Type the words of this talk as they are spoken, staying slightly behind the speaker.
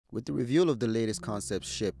With the reveal of the latest concept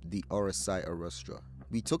ship, the RSI ARRASTRA,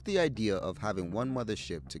 we took the idea of having one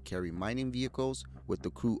mothership to carry mining vehicles with the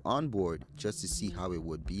crew on board just to see how it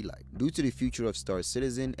would be like. Due to the future of Star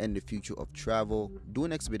Citizen and the future of travel,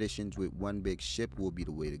 doing expeditions with one big ship will be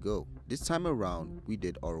the way to go. This time around, we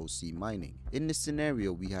did ROC mining. In this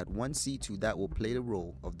scenario, we had one C2 that will play the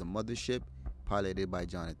role of the mothership, piloted by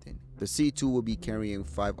Jonathan. The C2 will be carrying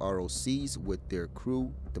 5 ROCs with their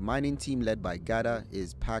crew. The mining team led by Gata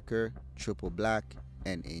is Packer, Triple Black,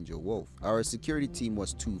 and Angel Wolf. Our security team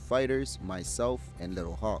was 2 fighters, myself and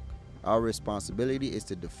Little Hawk. Our responsibility is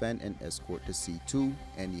to defend and escort the C2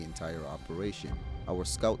 and the entire operation. Our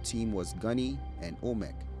scout team was Gunny and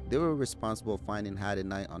Omek. They were responsible for finding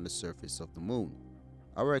Hadanite on the surface of the moon.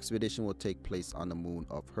 Our expedition will take place on the moon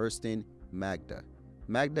of Hurston, Magda.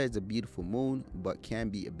 Magda is a beautiful moon, but can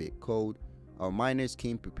be a bit cold. Our miners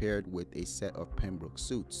came prepared with a set of Pembroke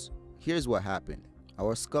suits. Here's what happened.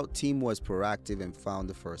 Our scout team was proactive and found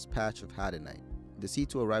the first patch of Hadanite. The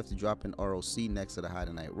C2 arrived to drop an ROC next to the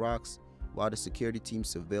Hadanite rocks, while the security team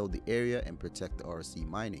surveilled the area and protect the ROC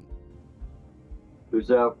mining. Who's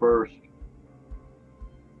out first?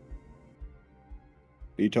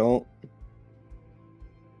 Beetle.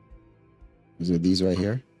 Is it these right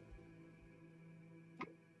here?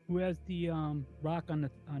 Who has the rock on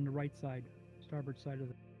the right side, starboard side of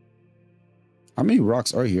the? How many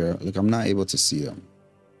rocks are here? Like, I'm not able to see them.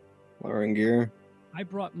 Lowering gear. I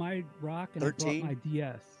brought my rock and 13? I brought my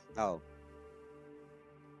DS. Oh.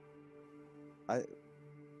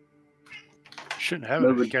 Shouldn't have it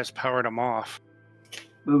if you guys powered them off.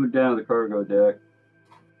 Moving down the cargo deck.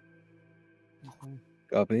 Okay.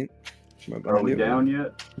 Copy. Are we down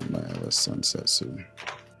yet? We might have a sunset soon.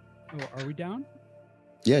 Oh, are we down?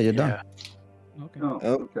 Yeah, you're done. Okay.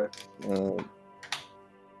 Oh, okay.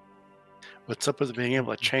 What's up with being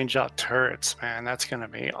able to change out turrets, man? That's gonna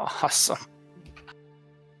be awesome.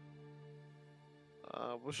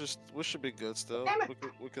 We should be good still.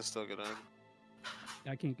 We can still get in.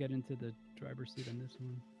 I can't get into the driver's seat on this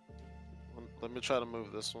one. Let me try to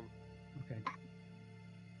move this one. Okay.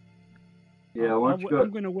 Yeah, why don't you go?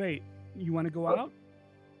 I'm gonna wait. You want to go out?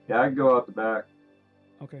 Yeah, I can go out the back.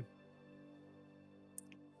 Okay.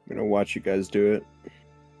 I'm gonna watch you guys do it.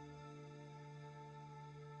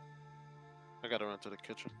 I gotta run to the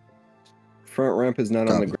kitchen. Front ramp is not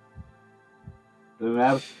on the ground.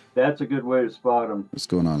 That's a good way to spot them. What's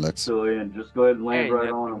going on, Lex? So, and just go ahead and land right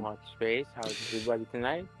on them. Much space. How's everybody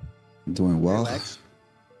tonight? Doing well. Lex?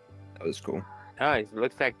 That was cool. Oh, it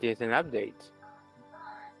looks like there's an update.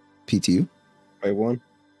 PTU? Wait, one.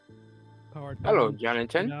 Powered. Hello, down,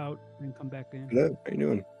 Jonathan. get out and come back in. Hello. How you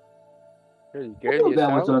doing? Pretty good. Oh,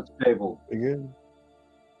 that was Yourself? unstable. Pretty good.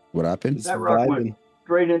 What happened? Just That rock went vibing.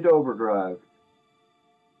 straight into overdrive.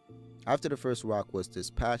 After the first rock was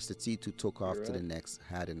dispatched, the T2 took off You're to the right. next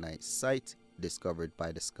Hadanite site, discovered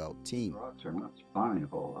by the scout team. Rocks are not spawning a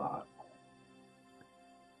whole lot.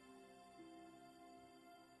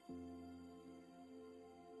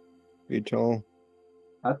 Beetle.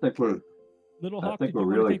 I think we're Little Hawk, did we're you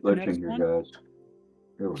want to really take the glitching next here, one? guys.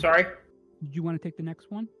 Here we go. Sorry, Did you want to take the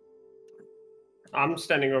next one? I'm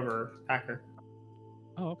standing over Packer.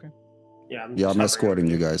 Oh, okay. Yeah, Yeah, just I'm hovering escorting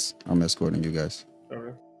over you guys. I'm escorting you guys.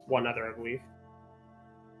 over one other, I believe.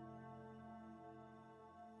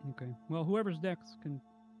 Okay. Well, whoever's next can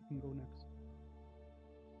go next.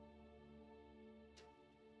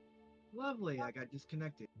 Lovely, I got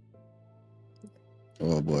disconnected.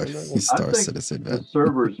 Oh boy, I he's I Star think Citizen, the man.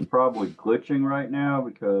 server's probably glitching right now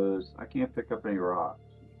because I can't pick up any rocks.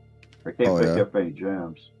 I can't Oh, pick yeah? up any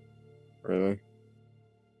gems. Really?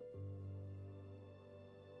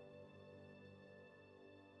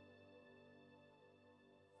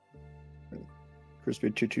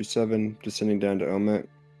 Crispy 227 descending down to Omet.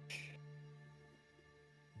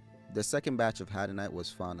 The second batch of Hadanite was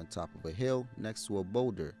found on top of a hill next to a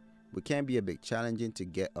boulder, which can be a bit challenging to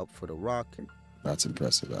get up for the rock. That's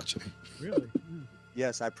impressive, actually. Really? Mm.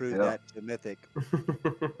 Yes, I proved Yeah. that to Mythic.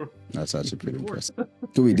 That's actually pretty Good work. impressive.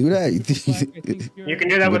 Can we do that? Black, I think You can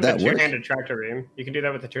do that Would with the that work? two-handed tractor beam. You can do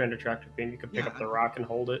that with the two-handed tractor beam. You can pick Yeah, up the rock and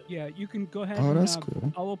hold it. Yeah, you can go ahead. Oh, and, that's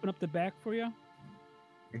cool. I'll open up the back for you.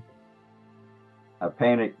 I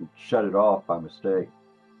panicked and shut it off by mistake.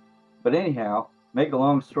 But anyhow, make a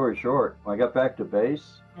long story short, when I got back to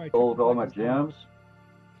base, All right. sold Triple all Black my is down. gems,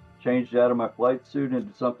 changed out of my flight suit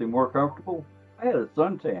into something more comfortable, I had a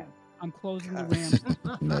suntan. I'm closing the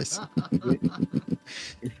ramp. Nice.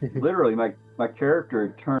 Literally, my character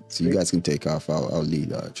had turned. So you guys can take off. I'll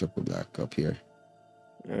lead Triple Black up here.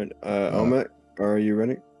 All right, Omet, are you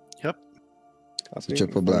ready? Yep. So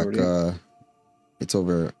Triple Black, it's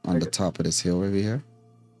over on the top of this hill over here.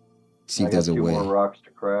 See I if got there's a two way more rocks to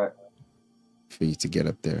crack. for you to get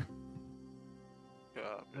up there.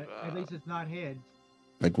 At least it's not heads.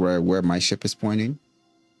 Like where my ship is pointing.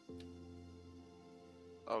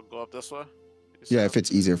 I'll go up this way. Yeah, if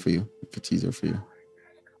it's easier for you. If it's easier for you.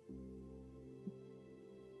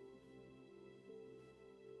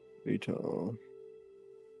 Vital.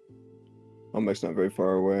 Omec's not very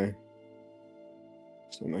far away.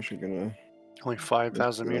 So I'm actually gonna. Only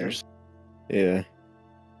 5,000 meters. Yeah.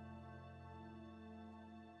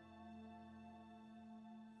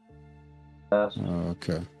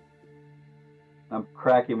 Okay. I'm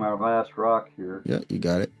cracking my last rock here. Yeah, you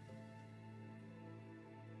got it.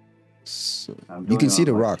 So, I'm you doing can it see on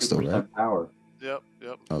the like rocks though, 2% right? Power. Yep,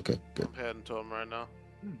 yep. Okay, good. I'm heading to him right now.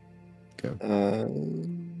 Okay.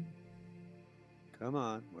 Come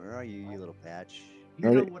on, where are you, you little patch? You know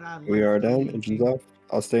Alright, what I like we are to down. see? Engines off.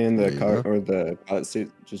 I'll stay in the There you car go. or the pilot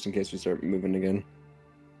seat just in case we start moving again.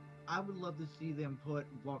 I would love to see them put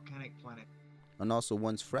volcanic planet. And also,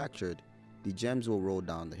 once fractured, the gems will roll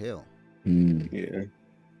down the hill. Yeah.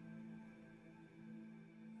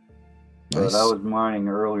 But Nice. I was mining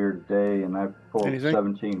earlier today and I pulled Anything?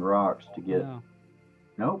 17 rocks to get. No.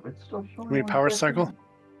 Nope, it's still showing. Can we on power 15. cycle?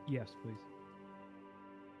 Yes, please.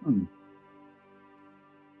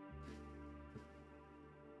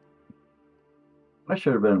 I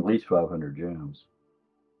should have been at least 500 gems.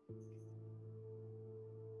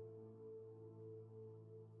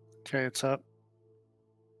 Okay, it's up.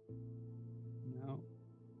 No.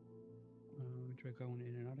 We try going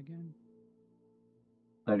in and out again.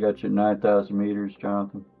 I got you 9,000 meters,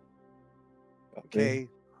 Jonathan. Okay,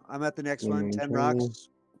 I'm at the next one. 10 rocks.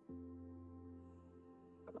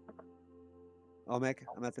 Olmec,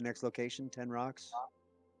 I'm at the next location. 10 rocks.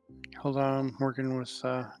 Hold on, I'm working with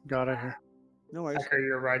Gata here. No worries. Packer,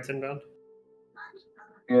 your ride's inbound.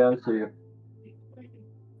 Yeah, I see you.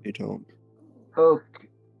 Vital. Okay.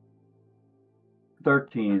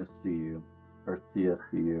 13 is CU, or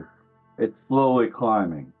CSCU. It's slowly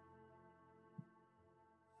climbing.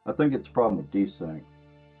 I think it's a problem with desync.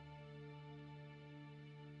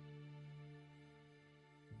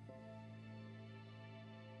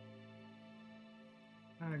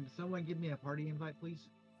 Someone give me a party invite, please.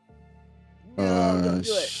 Don't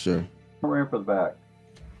do it. Sure. We're in for the back.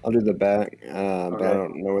 I'll do the back, but I Okay.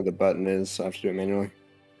 don't know where the button is, so I have to do it manually.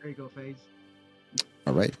 There you go, Phase.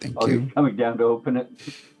 All right, thank Oh, you. you're coming down to open it.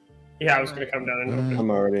 Yeah, I was gonna come down and open. I'm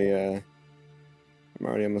already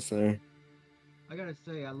almost there. I gotta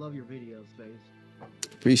say, I love your videos, Phase.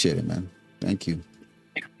 Appreciate it, man. Thank you.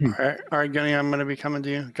 All right, Gunny, I'm gonna be coming to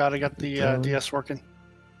you. Gotta get the DS working.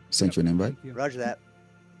 Sent you an invite. Thank you. Roger that.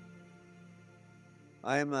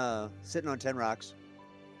 I am sitting on 10 rocks.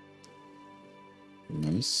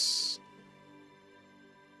 Nice.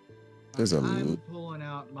 There's a I'm pulling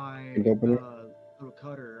out my You open it? little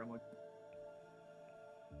cutter. I'm like,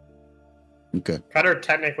 okay. Cutter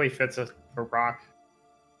technically fits a rock.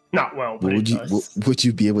 Not well, but But it would you does. would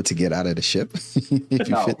you be able to get out of the ship if you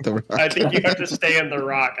No. fit the rock? I think you have to stay in the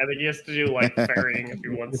rock. I think he has to do like ferrying if he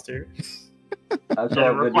wants to. I And saw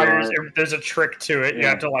it a video requires, on it. if there's a trick to it. You Yeah.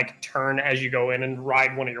 have to like turn as you go in and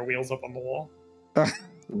ride one of your wheels up on the wall. Is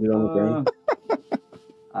it on the ground?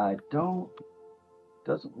 I don't.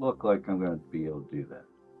 Doesn't look like I'm going to be able to do that.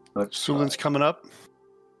 Let's Sulin's try. coming up.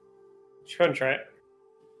 Just go and try it.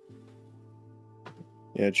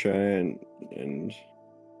 Yeah, try and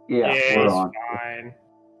Yeah, Yeah, we're it's on. fine.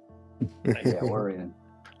 Yeah, we're in.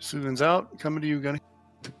 Sulin's out. Coming to you, Gunny.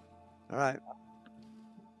 All right.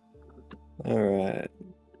 all right.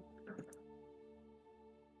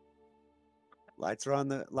 Lights are on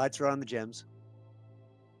the gems.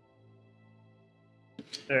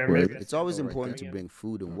 There, Word. maybe. It's always Right important there. to bring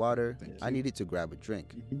food and water. I needed to grab a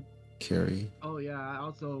drink. Carry. oh yeah, I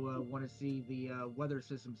also want to see the weather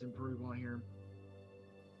systems improve on here.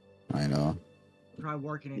 I know. Try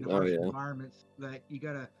working in Oh, harsh yeah. environments that you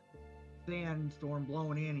got a sandstorm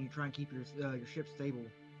blowing in and you try and keep your ship stable.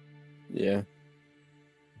 Yeah.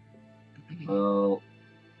 Well,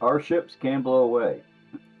 our ships can blow away.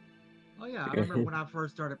 Oh yeah, I remember when I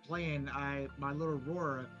first started playing, my little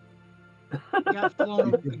Aurora got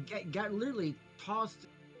flown, got literally tossed.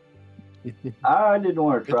 I didn't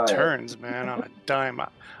want to It try it. turns, man, on a dime.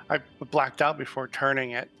 I blacked out before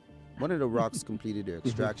turning it. One of the rocks completed their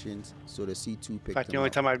extractions, so the C2 In picked fact, the them only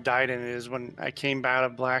up. time I've died in it is when I came out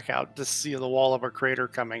of blackout to see the wall of a crater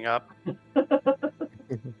coming up.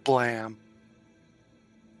 Blam.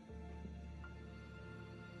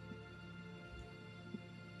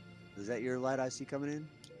 Is that your light I see coming in?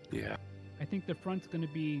 Yeah. I think the front's going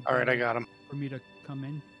to be. All right, I better got him. For me to come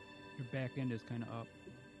in, your back end is kind of up.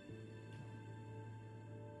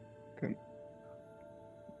 Okay.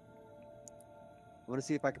 I want to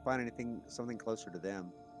see if I can find something closer to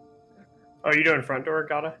them. Oh, you doing front door,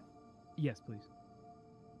 Gata? Yes, please.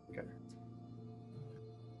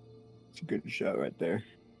 It's a good shot right there.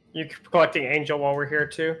 You collecting Angel while we're here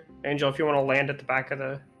too? Angel, if you want to land at the back of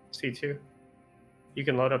the C2, you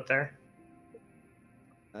can load up there.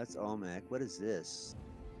 That's Olmec. What is this?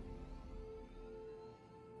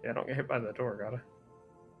 Yeah, don't get hit by the door, Gata.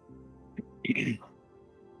 It's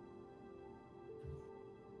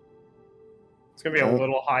gonna be a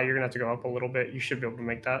little high. You're gonna have to go up a little bit. You should be able to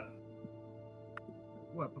make that.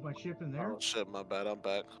 What? Put my ship in there? Oh shit, my bad. I'm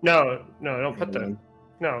back. No, don't put the.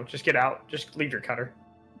 No, just get out. Just leave your cutter.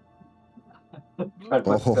 Try to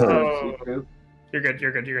put the cutter in C2.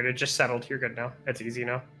 You're good. It just settled. You're good now. It's easy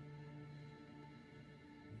now.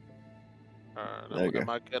 Alright, am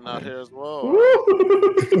I getting out here as well?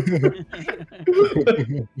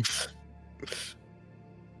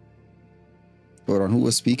 Hold on, who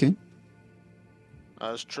was speaking?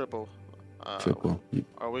 It's Triple. Triple.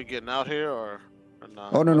 Are we getting out here or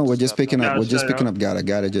not? Oh no, we're just picking up. We're just picking up Gata.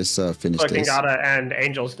 Gata just finished Collecting this. Gata and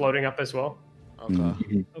Angel's loading up as well.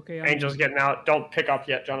 Okay. Okay. Angel's getting out. Don't pick up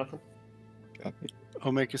yet, Jonathan.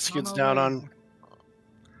 Omega skids down on.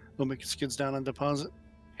 Omega skids down on deposit.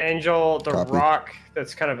 Angel, the Copy. rock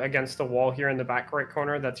that's kind of against the wall here in the back right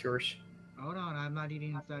corner. That's yours. Hold on, I'm not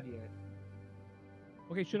eating inside yet.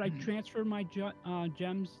 Okay, should I transfer my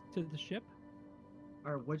gems to the ship?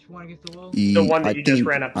 Or which one against the wall? The one that you just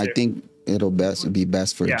ran up to. I think it'll be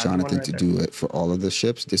best for Yeah, the one Jonathan right to there. do it for all of the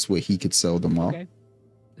ships. This way he could sell them all. Okay.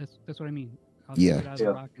 That's what I mean. I'll Yeah. take it out of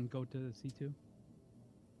the rock and go to the C2.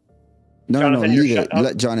 No, Jonathan, you're leave it. shut up.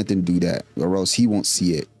 Let Jonathan do that, or else he won't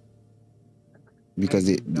see it because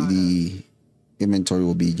the inventory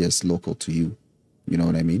will be just local to you. You know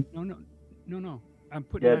what I mean? No. I'm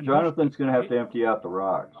putting. Yeah, it on Jonathan's gonna have to empty out the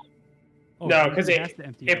rocks. Oh, No, because he it has to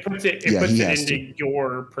empty it it. puts it Yeah, puts he it has into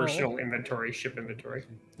your personal okay. inventory, ship inventory.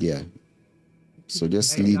 Yeah. So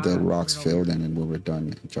just Hey, leave the Jonathan, rocks turn it over. filled, and then when we're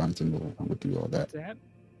done, Jonathan will do all that. What's that?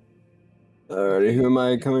 Alrighty, who am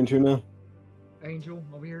I coming to now? Angel,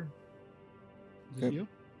 over here. Is this you?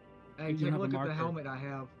 Hey, You take a have a look at the marker. helmet I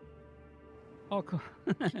have. Oh, cool.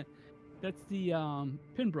 That's the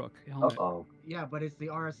Pinbrook helmet. Uh-oh. Yeah, but it's the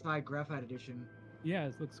RSI Graphite Edition. Yeah,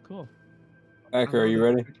 it looks cool. Hacker, are I you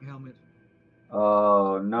love ready? that freaking helmet.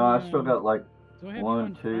 No, I still got like Do I have you 1,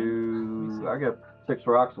 on friend? 2. I got 6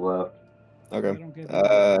 rocks left. I Okay. don't get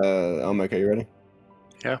it. Almec, are you ready?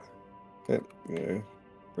 Yeah. Okay. Yeah.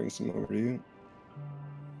 Bring some over to you.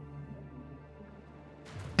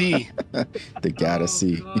 D. They gotta Oh,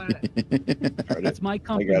 see. God. That's my I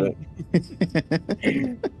company. got it.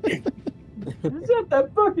 Is that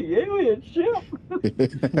fucking alien ship?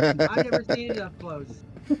 I've never seen it up close.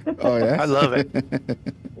 Oh yeah. I love it.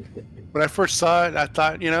 When I first saw it, I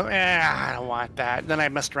thought, I don't want that. Then I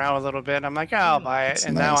messed around a little bit. I'm like, I'll buy it. It's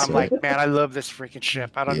And now nice, I'm right? like, man, I love this freaking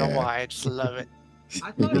ship. I don't know Yeah. why. I just love it.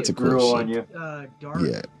 I thought It's it a cool Grew on ship. you. dark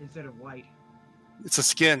Yeah. instead of white. It's a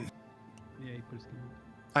skin. Yeah, you put his skin on.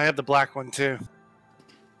 I have the black one too.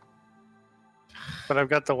 But I've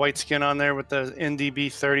got the white skin on there with the NDB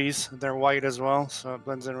 30s. They're white as well, so it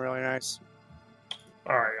blends in really nice.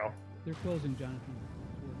 All right, y'all. They're closing, Jonathan.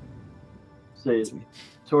 See, it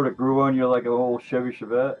sort of grew on you like a whole Chevy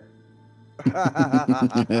Chevette.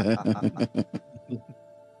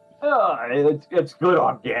 It's good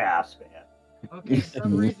on gas, man. Okay, for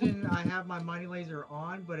some reason I have my mining laser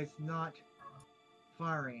on, but it's not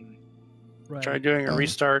firing. Right. Try doing a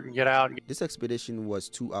restart and get out. This expedition was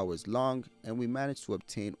 2 hours long, and we managed to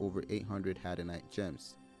obtain over 800 Hadanite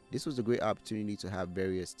gems. This was a great opportunity to have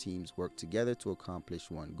various teams work together to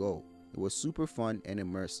accomplish one goal. It was super fun and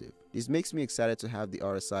immersive. This makes me excited to have the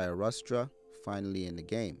RSI ARRASTRA finally in the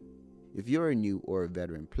game. If you're a new or a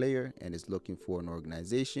veteran player and is looking for an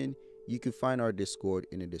organization, you can find our Discord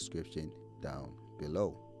in the description down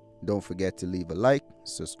below. Don't forget to leave a like,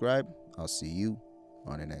 subscribe. I'll see you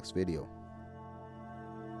on the next video.